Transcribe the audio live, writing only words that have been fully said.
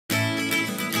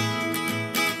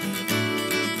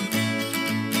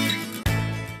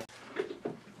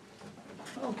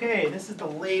Okay, this is the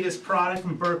latest product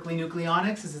from Berkeley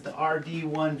Nucleonics. This is the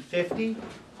RD-150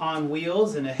 on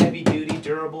wheels in a heavy-duty,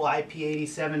 durable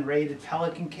IP87 rated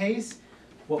Pelican case.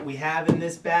 What we have in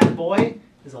this bad boy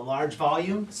is a large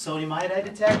volume sodium iodide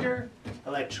detector,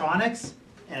 electronics,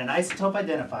 and an isotope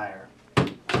identifier.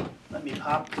 Let me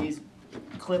pop these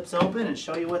clips open and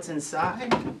show you what's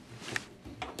inside.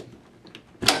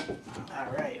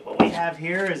 Alright, what we have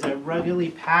here is a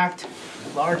ruggedly packed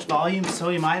large volume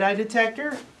sodium iodide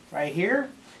detector right here.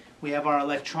 We have our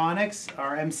electronics,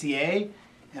 our MCA,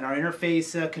 and our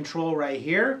interface control right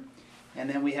here. And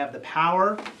then we have the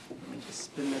power. Let me just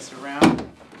spin this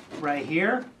around right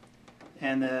here.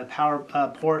 And the power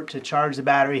port to charge the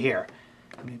battery here.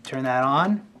 Let me turn that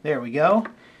on. There we go.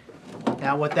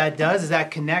 Now what that does is that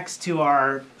connects to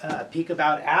our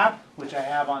Peekabout app, which I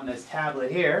have on this tablet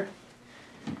here.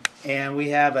 And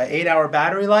we have an 8-hour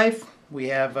battery life. We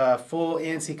have full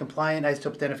ANSI compliant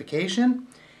isotope identification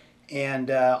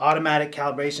and automatic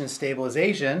calibration and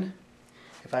stabilization.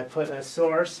 If I put a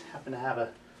source, happen to have a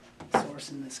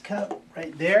source in this cup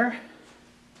right there,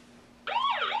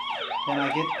 then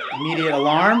I get immediate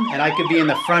alarm, and I could be in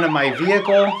the front of my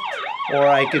vehicle, or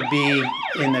I could be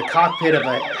in the cockpit of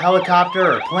a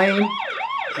helicopter or plane,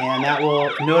 and that will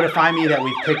notify me that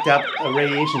we've picked up a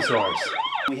radiation source.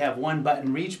 We have one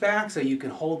button reach back, so you can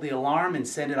hold the alarm and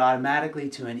send it automatically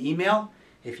to an email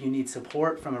if you need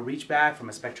support from a reach back from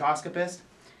a spectroscopist.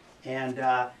 And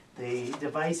the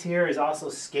device here is also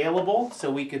scalable, so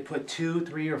we could put 2,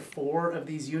 3, or 4 of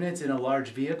these units in a large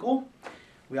vehicle.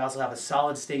 We also have a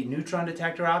solid state neutron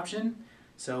detector option,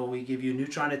 so we give you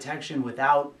neutron detection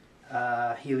without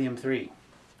helium-3.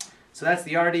 So that's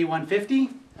the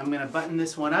RD-150. I'm going to button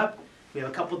this one up. We have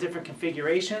a couple different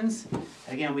configurations.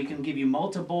 Again, we can give you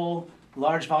multiple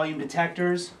large volume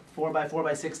detectors,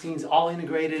 4x4x16s, all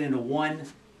integrated into one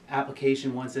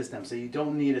application, one system. So you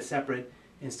don't need a separate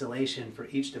installation for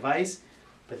each device,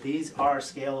 but these are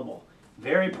scalable.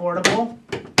 Very portable.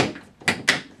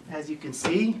 As you can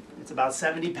see, it's about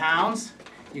 70 pounds.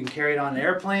 You can carry it on an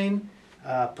airplane,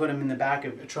 put them in the back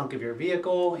of the trunk of your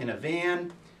vehicle, in a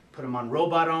van, put them on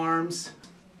robot arms.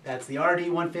 That's the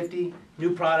RD-150,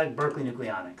 new product, Berkeley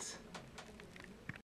Nucleonics.